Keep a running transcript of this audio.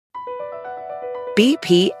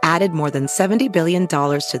BP added more than $70 billion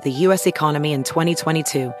to the U.S. economy in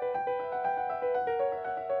 2022.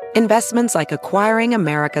 Investments like acquiring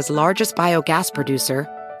America's largest biogas producer,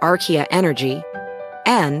 Archaea Energy,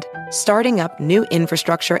 and starting up new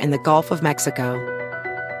infrastructure in the Gulf of Mexico.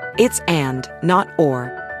 It's and, not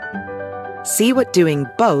or. See what doing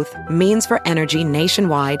both means for energy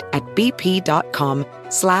nationwide at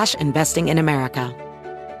bp.com/investing in America.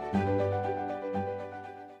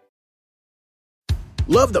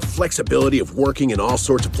 Love the flexibility of working in all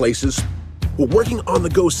sorts of places? Well, working on the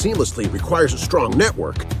go seamlessly requires a strong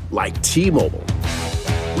network like T-Mobile.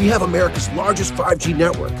 We have America's largest 5G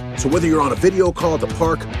network, so whether you're on a video call at the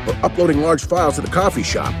park or uploading large files at the coffee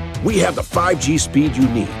shop, we have the 5G speed you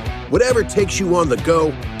need. Whatever takes you on the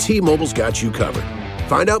go, T-Mobile's got you covered.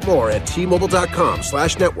 Find out more at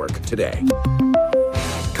T-Mobile.com/network today.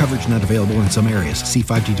 Coverage not available in some areas. See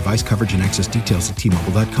 5G device coverage and access details at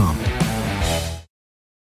T-Mobile.com.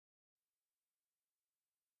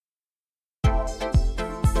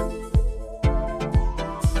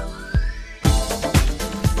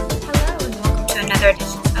 Another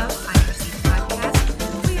edition of 5%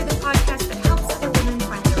 Podcast. We are the podcast that helps other women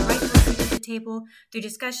find the right place at the table through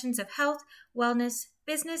discussions of health, wellness,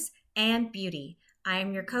 business, and beauty. I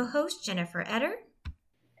am your co-host, Jennifer Etter.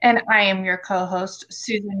 And I am your co-host,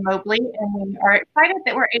 Susan Mobley. And we are excited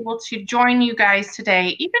that we're able to join you guys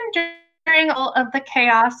today, even during all of the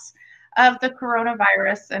chaos of the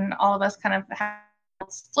coronavirus and all of us kind of have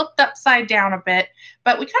flipped upside down a bit.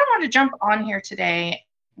 But we kind of want to jump on here today.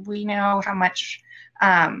 We know how much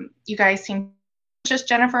you guys seem, just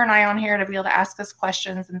Jennifer and I on here to be able to ask us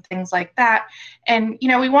questions and things like that. And, you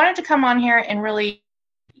know, we wanted to come on here and really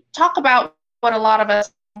talk about what a lot of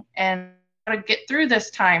us and how to get through this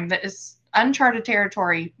time that is uncharted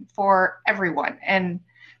territory for everyone. And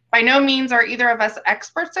by no means are either of us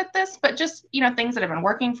experts at this, but just, you know, things that have been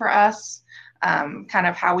working for us, kind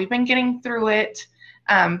of how we've been getting through it.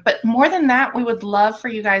 But more than that, we would love for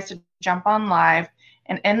you guys to jump on live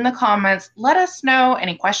and in the comments, let us know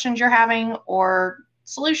any questions you're having or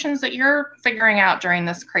solutions that you're figuring out during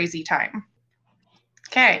this crazy time.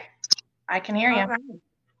 Okay, I can hear you. Right.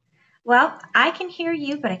 Well, I can hear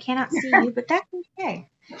you, but I cannot see you, but that's okay.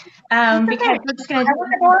 Because we're just going to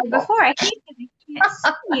do it before. I can't see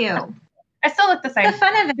you. I still look the same. The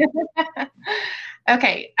fun of it.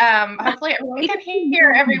 Okay, hopefully everyone can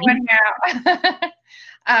hear everyone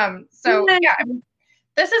now. So, yeah, I mean,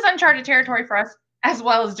 this is uncharted territory for us, as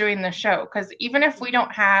well as doing the show, because even if we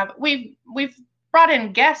don't have, we've brought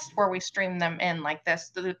in guests where we stream them in like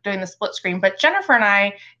this, doing the split screen. But Jennifer and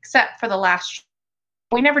I, except for the last,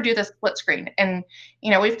 we never do the split screen. And,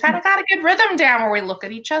 you know, we've kind of got a good rhythm down where we look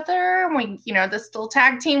at each other and we, you know, this little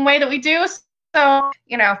tag team way that we do. So,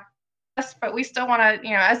 you know, but we still want to,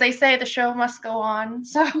 you know, as they say, the show must go on.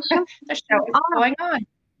 So the show is going on.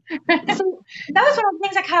 So that was one of the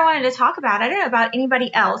things I kind of wanted to talk about. I don't know about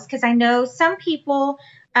anybody else, because I know some people,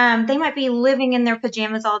 they might be living in their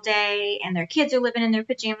pajamas all day and their kids are living in their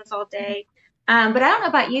pajamas all day. But I don't know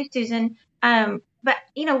about you, Susan. But,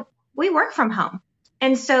 you know, we work from home.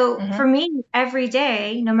 And so for me, every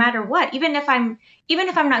day, no matter what, even if I'm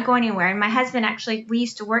not going anywhere, and my husband actually, we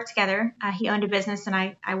used to work together. He owned a business and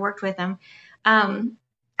I worked with him.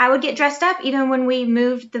 I would get dressed up even when we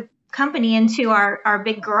moved the company into our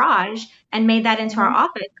big garage and made that into our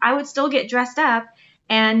office. I would still get dressed up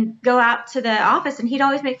and go out to the office, and he'd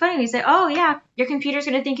always make fun of me. He'd say, "Oh yeah, your computer's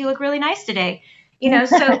going to think you look really nice today." You know,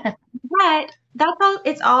 so but that's all,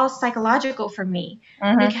 it's all psychological for me,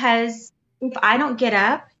 because if I don't get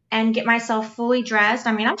up and get myself fully dressed,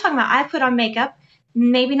 I mean, I'm talking about I put on makeup,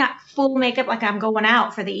 maybe not full makeup like I'm going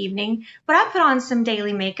out for the evening, but I put on some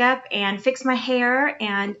daily makeup and fix my hair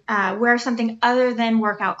and wear something other than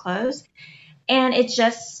workout clothes. And it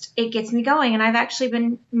gets me going. And I've actually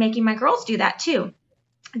been making my girls do that too.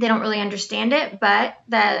 They don't really understand it, but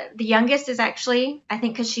the youngest is actually, I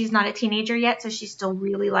think because she's not a teenager yet, so she still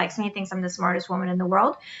really likes me, thinks I'm the smartest woman in the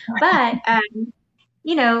world. But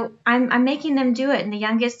you know, I'm making them do it. And the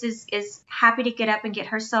youngest is happy to get up and get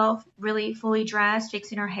herself really fully dressed,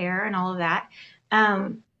 fixing her hair and all of that.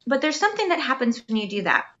 But there's something that happens when you do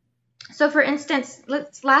that. So for instance,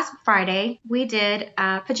 last Friday, we did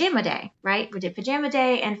Pajama Day, right? We did Pajama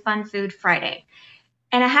Day and Fun Food Friday.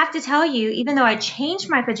 And I have to tell you, even though I changed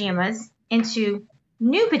my pajamas into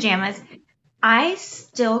new pajamas, I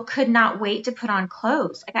still could not wait to put on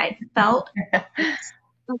clothes. Like I felt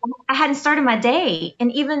I hadn't started my day. And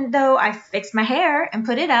even though I fixed my hair and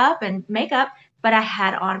put it up and makeup, but I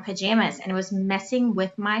had on pajamas and it was messing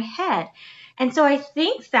with my head. And so I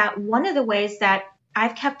think that one of the ways that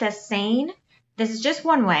I've kept us sane, this is just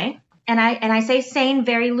one way, I say sane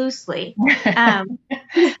very loosely,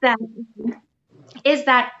 is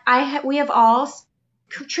that we have all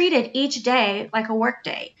treated each day like a work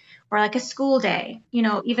day or like a school day.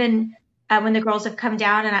 Even when the girls have come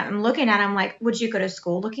down and I'm looking at them like, would you go to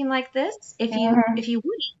school looking like this? If you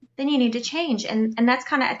wouldn't, then you need to change. And that's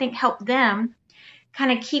kind of, I think, help them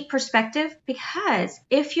kind of keep perspective, because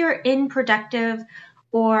if you're unproductive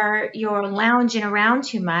or you're lounging around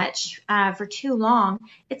too much for too long,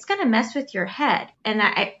 it's going to mess with your head. And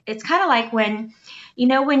it's kind of like when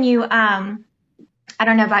you, I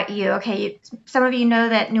don't know about you. Okay. Some of you know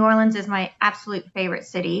that New Orleans is my absolute favorite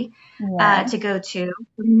city to go to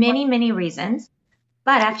for many, many reasons.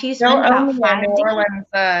 But after you spend about 5 New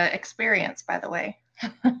Orleans experience, by the way.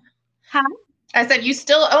 Huh? I said, you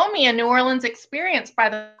still owe me a New Orleans experience, by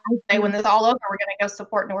the way. When this is all over, we're going to go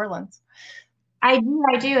support New Orleans. I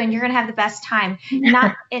do, and you're gonna have the best time.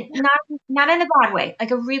 Not in a bad way, like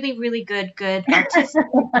a really, really good artistic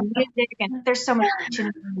music, and there's so much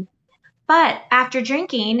opportunity. But after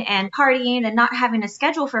drinking and partying and not having a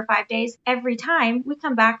schedule for 5 days, every time we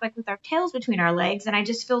come back like with our tails between our legs, and I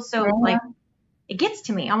just feel so like it gets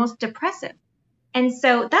to me, almost depressive. And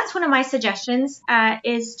so that's one of my suggestions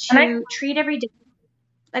is to treat every day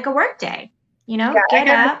like a work day. Get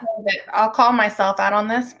up. I'll call myself out on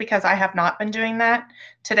this because I have not been doing that.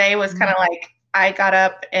 Today was kind of like I got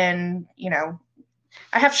up and,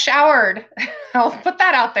 I have showered. I'll put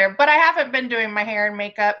that out there, but I haven't been doing my hair and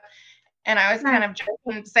makeup. And I was kind of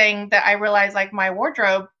joking, saying that I realized like my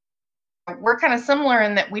wardrobe, we're kind of similar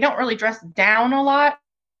in that we don't really dress down a lot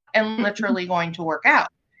and literally going to work out.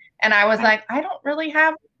 And I was like, I don't really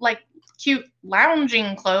have like cute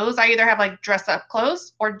lounging clothes. I either have like dress up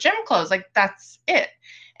clothes or gym clothes. Like that's it.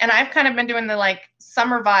 And I've kind of been doing the like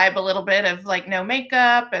summer vibe a little bit of like no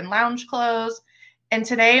makeup and lounge clothes. And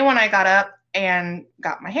today when I got up and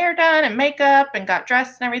got my hair done and makeup and got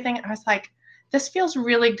dressed and everything, I was like, this feels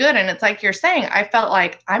really good. And it's like you're saying, I felt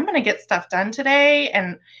like I'm going to get stuff done today.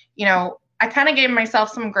 And, I kind of gave myself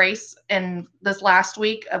some grace in this last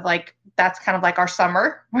week of like, that's kind of like our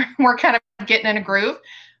summer. We're kind of getting in a groove.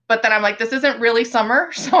 But then I'm like, this isn't really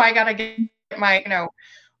summer. So I got to get my,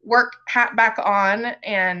 work hat back on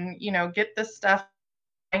and, get this stuff.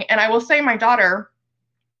 And I will say my daughter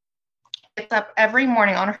gets up every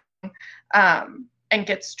morning on her phone, and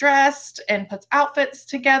gets dressed and puts outfits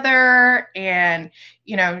together. And,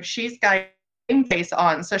 she's got a game face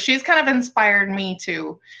on. So she's kind of inspired me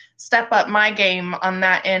to step up my game on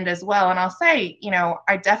that end as well. And I'll say,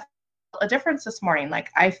 I definitely felt a difference this morning.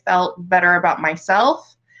 Like I felt better about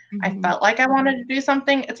myself. I felt like I wanted to do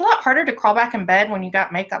something. It's a lot harder to crawl back in bed when you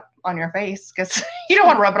got makeup on your face because you don't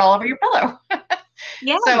want to rub it all over your pillow.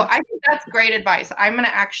 Yeah. So I think that's great advice. I'm going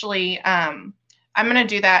to actually, I'm going to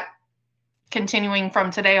do that continuing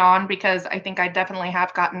from today on, because I think I definitely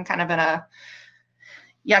have gotten kind of in a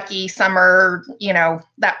yucky summer,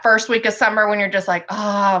 that first week of summer when you're just like,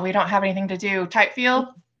 we don't have anything to do type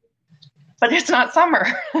feel, but it's not summer.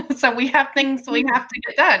 So we have things we have to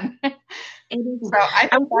get done. So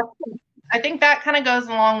I think that kind of goes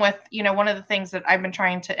along with, one of the things that I've been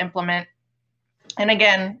trying to implement. And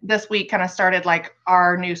again, this week kind of started like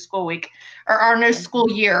our new school week or our new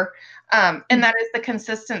school year. And that is the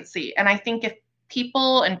consistency. And I think if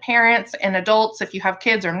people and parents and adults, if you have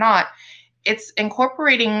kids or not, it's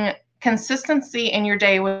incorporating consistency in your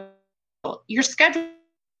day. With your schedule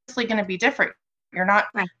is going to be different. You're not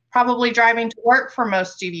probably driving to work for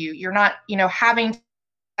most of you. You're not, having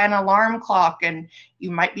an alarm clock, and you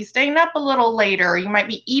might be staying up a little later. You might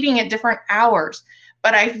be eating at different hours.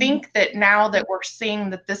 But I think that now that we're seeing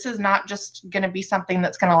that this is not just going to be something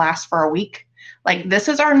that's going to last for a week, like this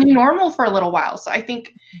is our new normal for a little while. So I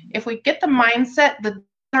think if we get the mindset that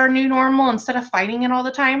our new normal, instead of fighting it all the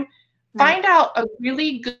time, find out a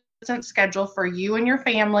really good schedule for you and your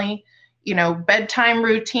family, bedtime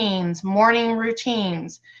routines, morning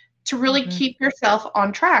routines, to really keep yourself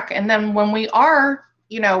on track. And then when we are,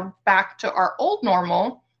 back to our old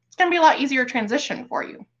normal, it's going to be a lot easier transition for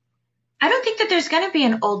you. I don't think that there's going to be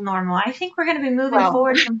an old normal. I think we're going to be moving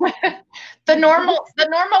forward. The normal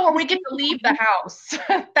where we get to leave the house,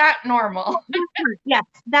 that normal. Yes,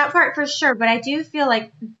 that part for sure. But I do feel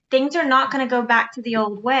like things are not going to go back to the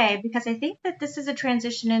old way, because I think that this is a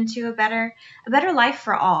transition into a better life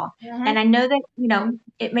for all. And I know that,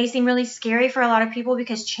 it may seem really scary for a lot of people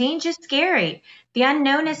because change is scary. The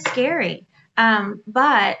unknown is scary.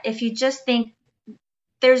 But if you just think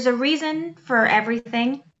there's a reason for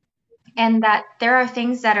everything, and that there are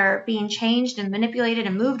things that are being changed and manipulated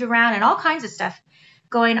and moved around and all kinds of stuff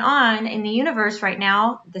going on in the universe right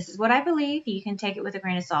now. This is what I believe. You can take it with a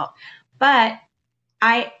grain of salt. But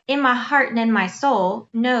I, in my heart and in my soul,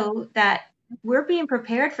 know that we're being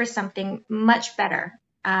prepared for something much better,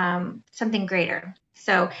 something greater.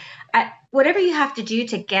 So whatever you have to do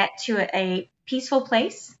to get to a peaceful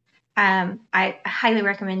place, I highly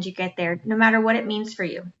recommend you get there, no matter what it means for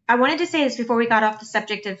you. I wanted to say this before we got off the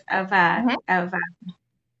subject of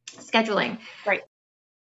scheduling. Right.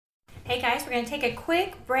 Hey guys, we're going to take a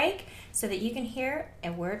quick break so that you can hear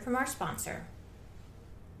a word from our sponsor.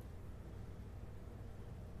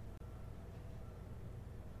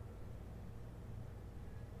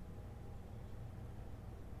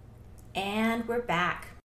 And we're back.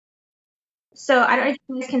 So I don't know if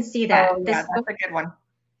you guys can see that. Oh, yeah, that's a good one.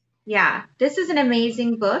 Yeah, this is an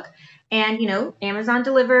amazing book. And, Amazon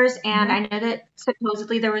delivers. And I know that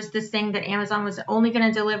supposedly there was this thing that Amazon was only going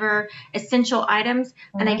to deliver essential items.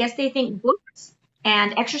 And I guess they think books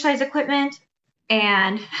and exercise equipment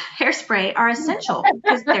and hairspray are essential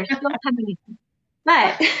because they're still coming in.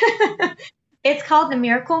 But it's called The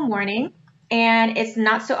Miracle Morning. And it's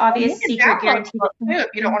not so obvious secret guarantee. If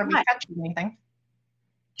you don't want to be touching anything.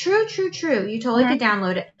 True. You totally could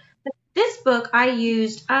download it. But this book I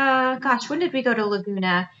used, when did we go to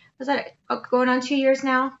Laguna? Was that going on 2 years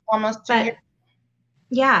now? Almost 2 years.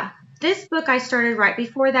 Yeah. This book I started right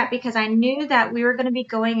before that because I knew that we were going to be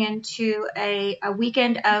going into a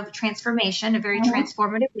weekend of transformation, a very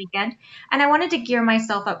transformative weekend. And I wanted to gear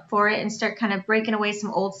myself up for it and start kind of breaking away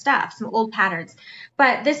some old stuff, some old patterns.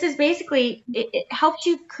 But this is basically, it helps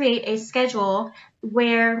you create a schedule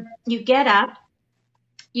where you get up,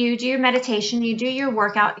 you do your meditation, you do your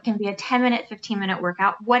workout. It can be a 10-minute, 15-minute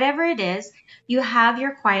workout, whatever it is. You have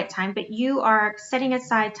your quiet time, but you are setting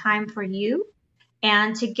aside time for you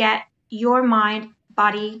and to get your mind,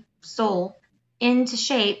 body, soul into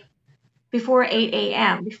shape before 8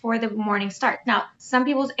 a.m., before the morning starts. Now, some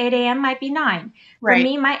people's 8 a.m. might be 9. Right. For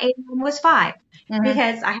me, my 8 a.m. was 5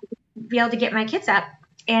 because I have to be able to get my kids up.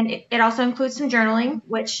 And it also includes some journaling,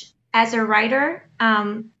 which as a writer,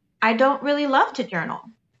 I don't really love to journal.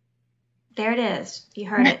 There it is. You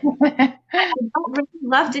heard it. I don't really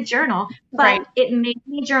love to journal, but it made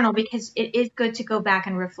me journal because it is good to go back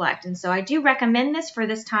and reflect. And so I do recommend this for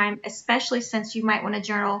this time, especially since you might want to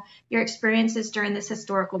journal your experiences during this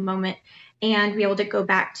historical moment and be able to go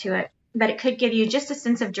back to it. But it could give you just a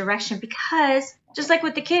sense of direction because just like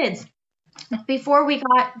with the kids, before we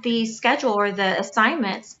got the schedule or the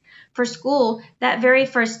assignments for school, that very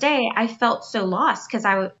first day, I felt so lost because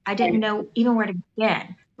I didn't know even where to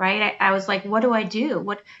begin. Right? I was like, what do I do?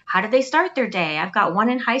 How do they start their day? I've got one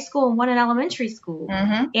in high school and one in elementary school.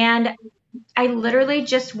 And I literally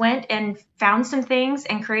just went and found some things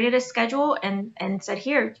and created a schedule and said,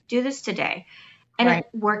 here, do this today. And it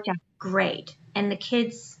worked out great. And the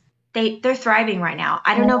kids, they're thriving right now.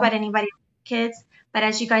 I don't know about anybody else's kids, but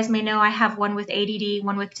as you guys may know, I have one with ADD,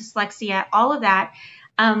 one with dyslexia, all of that.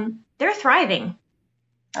 They're thriving.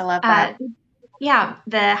 I love that. Yeah,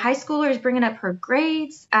 the high schooler is bringing up her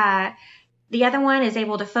grades. The other one is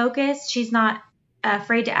able to focus. She's not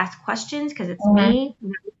afraid to ask questions because it's me.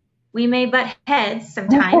 We may butt heads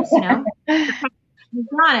sometimes, To be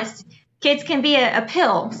honest, kids can be a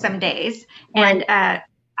pill some days. And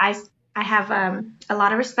I have a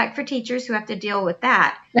lot of respect for teachers who have to deal with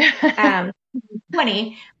that.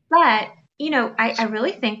 20, but, I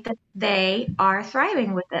really think that they are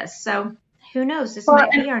thriving with this. So who knows? This might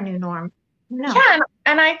be our new norm. No. Yeah,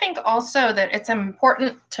 and I think also that it's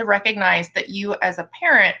important to recognize that you as a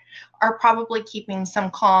parent are probably keeping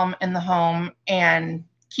some calm in the home and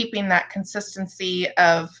keeping that consistency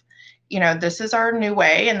of, this is our new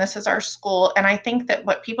way and this is our school. And I think that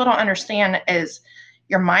what people don't understand is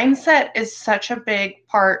your mindset is such a big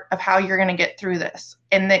part of how you're going to get through this,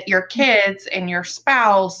 and that your kids and your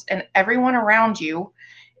spouse and everyone around you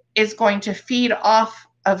is going to feed off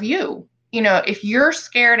of you. If you're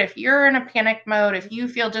scared, if you're in a panic mode, if you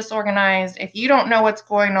feel disorganized, if you don't know what's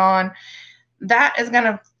going on, that is going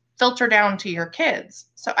to filter down to your kids.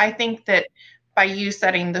 So I think that by you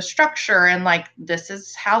setting the structure and this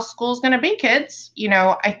is how school's going to be, kids,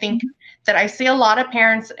 I think that I see a lot of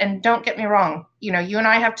parents, and don't get me wrong, you and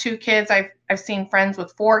I have 2 kids. I've seen friends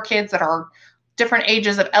with 4 kids that are different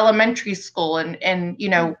ages of elementary school, and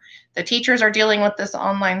the teachers are dealing with this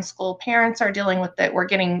online school. Parents are dealing with it. We're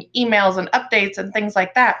getting emails and updates and things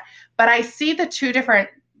like that. But I see the 2 different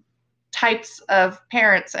types of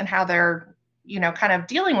parents and how they're, kind of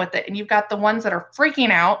dealing with it. And you've got the ones that are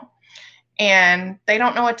freaking out and they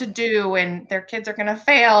don't know what to do, and their kids are going to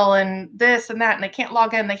fail and this and that, and they can't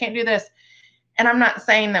log in, they can't do this. And I'm not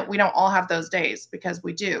saying that we don't all have those days, because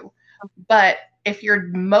we do. But if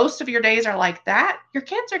most of your days are like that, your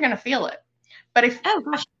kids are going to feel it. But if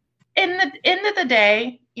in the end of the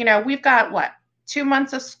day, we've got 2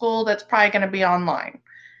 months of school that's probably going to be online.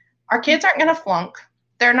 Our kids aren't going to flunk.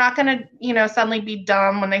 They're not going to, suddenly be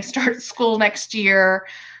dumb when they start school next year.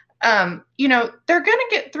 They're going to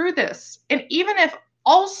get through this. And even if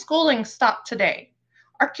all schooling stopped today,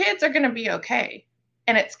 our kids are going to be okay.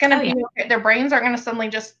 And it's going to be okay. Their brains aren't going to suddenly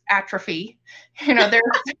just atrophy.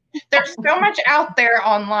 There's so much out there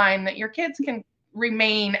online that your kids can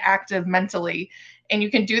remain active mentally, and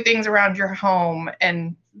you can do things around your home.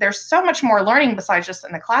 And there's so much more learning besides just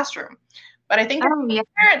in the classroom. But I think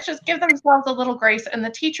parents just give themselves a little grace, and the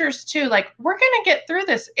teachers too, like, we're going to get through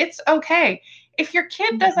this. It's okay. If your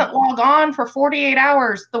kid doesn't log on for 48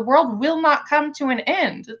 hours, the world will not come to an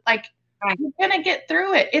end. Like, you're going to get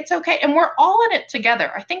through it. It's okay. And we're all in it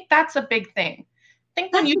together. I think that's a big thing. I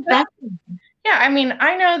think when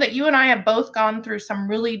I know that you and I have both gone through some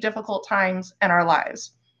really difficult times in our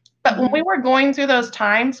lives. But when we were going through those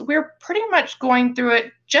times, we were pretty much going through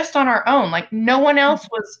it just on our own. Like, no one else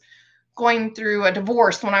was going through a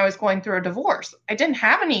divorce when I was going through a divorce. I didn't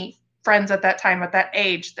have any friends at that time, at that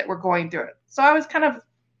age, that were going through it. So I was kind of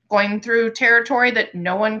going through territory that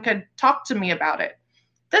no one could talk to me about it.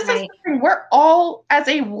 This is something we're all, as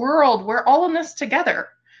a world, we're all in this together.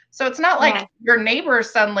 So it's not like your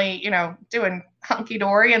neighbors suddenly, doing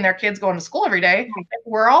hunky-dory and their kids going to school every day.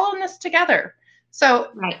 We're all in this together.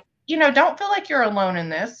 So, don't feel like you're alone in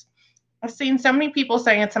this. I've seen so many people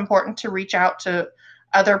saying it's important to reach out to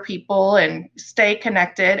other people and stay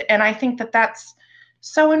connected. And I think that that's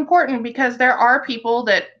so important, because there are people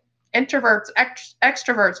that, introverts,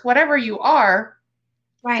 extroverts, whatever you are,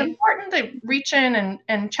 it's important to reach in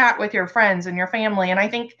and chat with your friends and your family. And I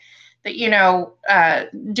think that,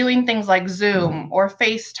 doing things like Zoom or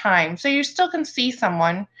FaceTime, so you still can see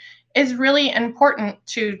someone, is really important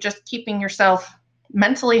to just keeping yourself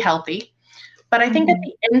mentally healthy. But I think at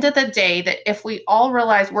the end of the day, that if we all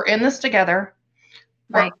realize we're in this together,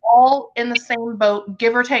 we're all in the same boat,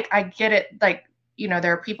 give or take. I get it. Like,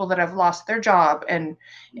 there are people that have lost their job and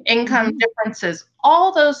income differences.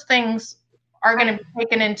 All those things are going to be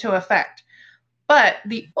taken into effect. But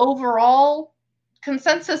the overall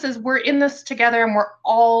consensus is we're in this together, and we're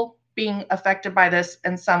all being affected by this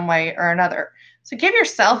in some way or another. So give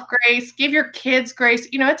yourself grace, give your kids grace.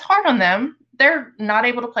 It's hard on them. They're not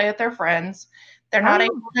able to play with their friends. They're not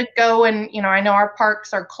able to go and, I know our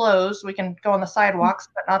parks are closed. We can go on the sidewalks,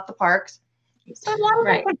 but not the parks. So a lot of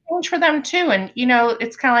things change for them too. And,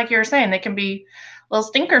 it's kind of like you were saying, they can be little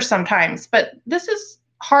stinkers sometimes, but this is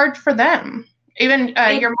hard for them. Even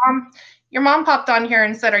your mom popped on here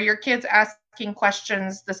and said, are your kids asking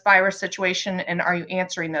questions, this virus situation, and are you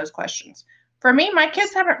answering those questions? For me, my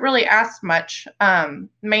kids haven't really asked much.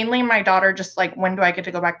 Mainly my daughter, just like, when do I get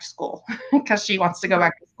to go back to school? Because she wants to go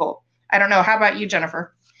back to school. I don't know. How about you,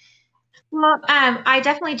 Jennifer? Well, I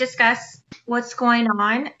definitely discuss what's going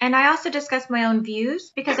on, and I also discuss my own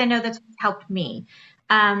views, because I know that's helped me.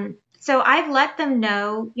 So I've let them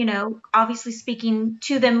know, obviously speaking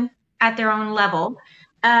to them at their own level,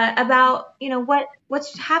 about,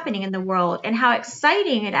 what's happening in the world and how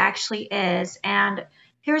exciting it actually is. And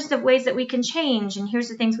here's the ways that we can change, and here's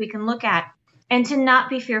the things we can look at, and to not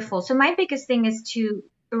be fearful. So my biggest thing is to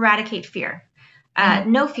eradicate fear.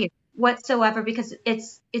 No fear whatsoever, because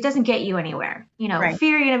it doesn't get you anywhere.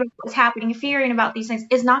 Fearing about what's happening, fearing about these things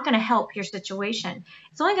is not going to help your situation.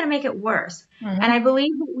 It's only going to make it worse. And I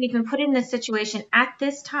believe that we've been put in this situation at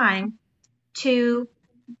this time to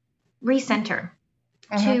recenter,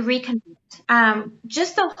 to reconnect.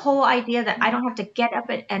 Just the whole idea that I don't have to get up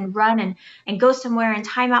and run and go somewhere and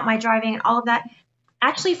time out my driving and all of that.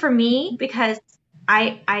 Actually, for me, because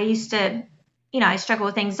I used to, I struggle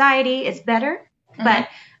with anxiety. It's better, but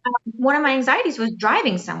one of my anxieties was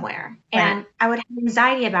driving somewhere, and I would have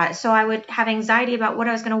anxiety about it. So I would have anxiety about what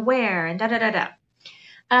I was going to wear and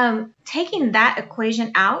taking that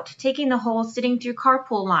equation out, taking the whole sitting through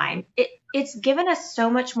carpool line, it's given us so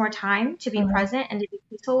much more time to be present and to be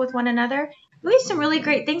peaceful with one another. We have some really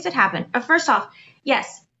great things that happened. First off,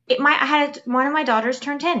 yes, I had one of my daughters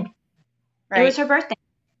turn 10. It was her birthday.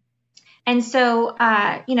 And so,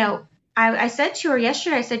 I said to her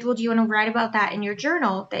yesterday, I said, well, do you want to write about that in your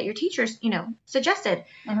journal that your teachers, suggested?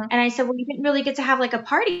 And I said, well, you didn't really get to have like a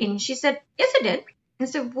party. And she said, yes, I did. I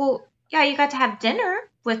said, well, yeah, you got to have dinner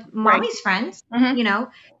with mommy's friends,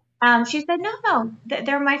 She said, no,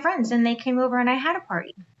 they're my friends. And they came over and I had a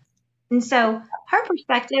party. And so her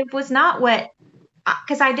perspective was not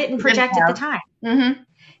because I didn't project at the time.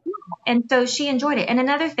 And so she enjoyed it. And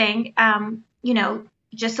another thing,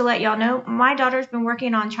 just to let y'all know, my daughter's been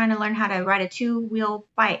working on trying to learn how to ride a 2-wheel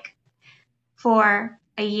bike for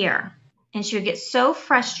a year. And she would get so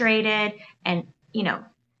frustrated and,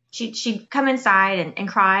 she'd come inside and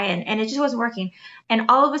cry and it just wasn't working. And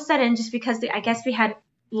all of a sudden, just because I guess we had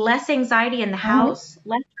less anxiety in the house,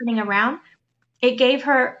 less running around, it gave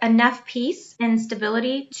her enough peace and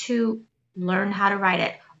stability to learn how to ride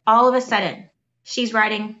it. All of a sudden, she's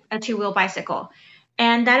riding a 2-wheel bicycle.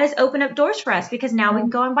 And that has opened up doors for us because now we can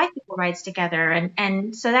go on bicycle rides together.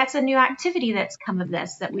 And so that's a new activity that's come of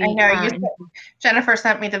this that we learned. Jennifer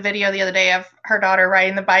sent me the video the other day of her daughter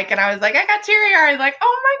riding the bike. And I was like, I got teary-eyed. I was like,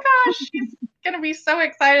 oh my gosh, she's going to be so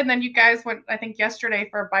excited. And then you guys went, I think, yesterday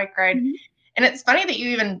for a bike ride. Mm-hmm. And it's funny that you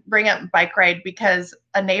even bring up bike ride because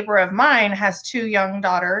a neighbor of mine has 2 young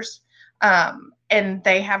daughters and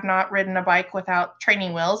they have not ridden a bike without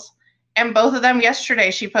training wheels. And both of them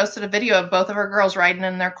yesterday, she posted a video of both of her girls riding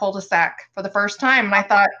in their cul-de-sac for the first time. And I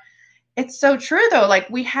thought, it's so true, though. Like,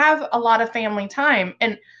 we have a lot of family time.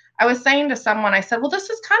 And I was saying to someone, I said, well, this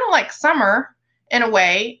is kind of like summer in a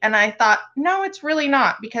way. And I thought, no, it's really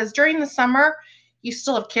not. Because during the summer, you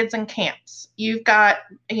still have kids in camps. You've got,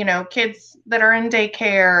 kids that are in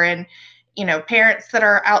daycare and, parents that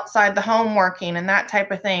are outside the home working and that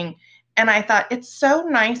type of thing. And I thought, it's so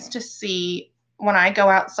nice to see when I go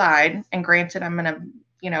outside, and granted, I'm in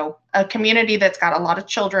a community that's got a lot of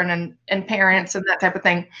children and parents and that type of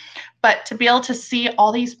thing, but to be able to see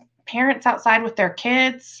all these parents outside with their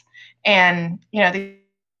kids and, that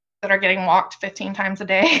are getting walked 15 times a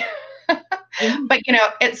day. But,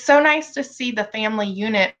 it's so nice to see the family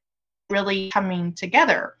unit really coming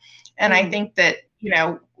together. And I think that,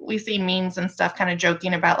 we see memes and stuff kind of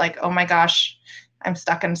joking about like, oh my gosh, I'm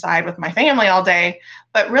stuck inside with my family all day,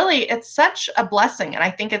 but really it's such a blessing. And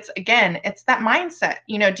I think it's that mindset,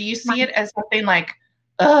 do you see it as something like,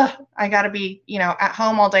 I gotta be, at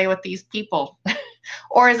home all day with these people?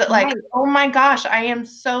 Or is it like, oh my gosh, I am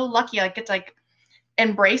so lucky. I get to like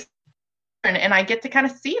embrace and I get to kind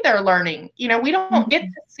of see their learning. We don't get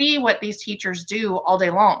to see what these teachers do all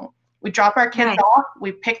day long. We drop our kids off,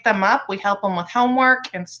 we pick them up, we help them with homework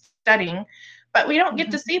and studying, but we don't get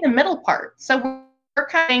to see the middle part. So we're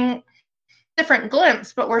getting different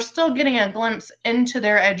glimpse, but we're still getting a glimpse into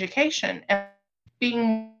their education and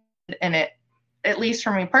being in it, at least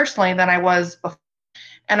for me personally, than I was before.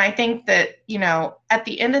 And I think that, at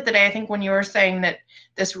the end of the day, I think when you were saying that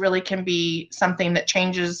this really can be something that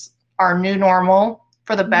changes our new normal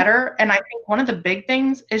for the better. And I think one of the big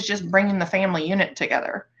things is just bringing the family unit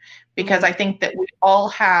together, because I think that we all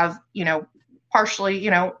have, partially,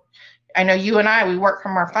 I know you and I, we work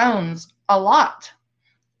from our phones a lot.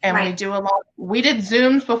 And we do a lot. We did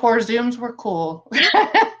Zooms before Zooms were cool.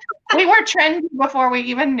 We were trendy before we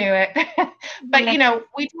even knew it. But,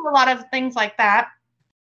 we do a lot of things like that.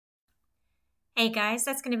 Hey guys,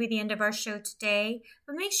 that's going to be the end of our show today.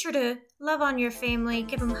 But make sure to love on your family,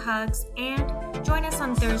 give them hugs, and join us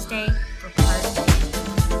on Thursday for part 2.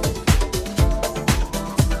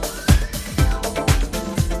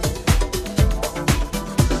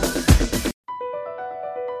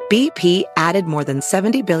 BP added more than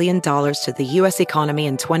 $70 billion to the U.S. economy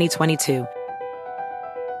in 2022.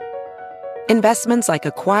 Investments like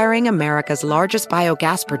acquiring America's largest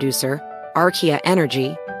biogas producer, Archaea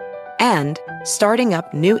Energy, and starting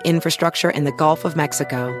up new infrastructure in the Gulf of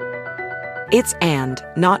Mexico. It's and,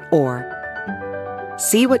 not or.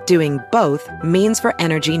 See what doing both means for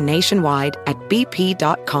energy nationwide at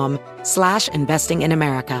bp.com/investing in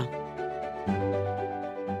America.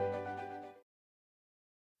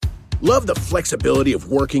 Love the flexibility of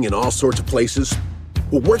working in all sorts of places?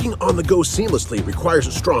 Well, working on the go seamlessly requires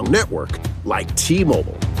a strong network like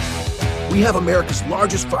T-Mobile. We have America's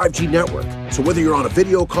largest 5G network, so whether you're on a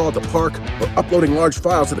video call at the park or uploading large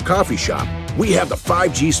files at a coffee shop, we have the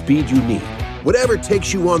 5G speed you need. Whatever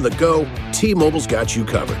takes you on the go, T-Mobile's got you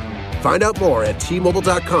covered. Find out more at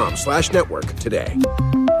T-Mobile.com/network today.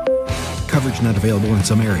 Coverage not available in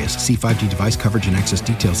some areas. See 5G device coverage and access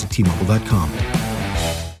details at T-Mobile.com.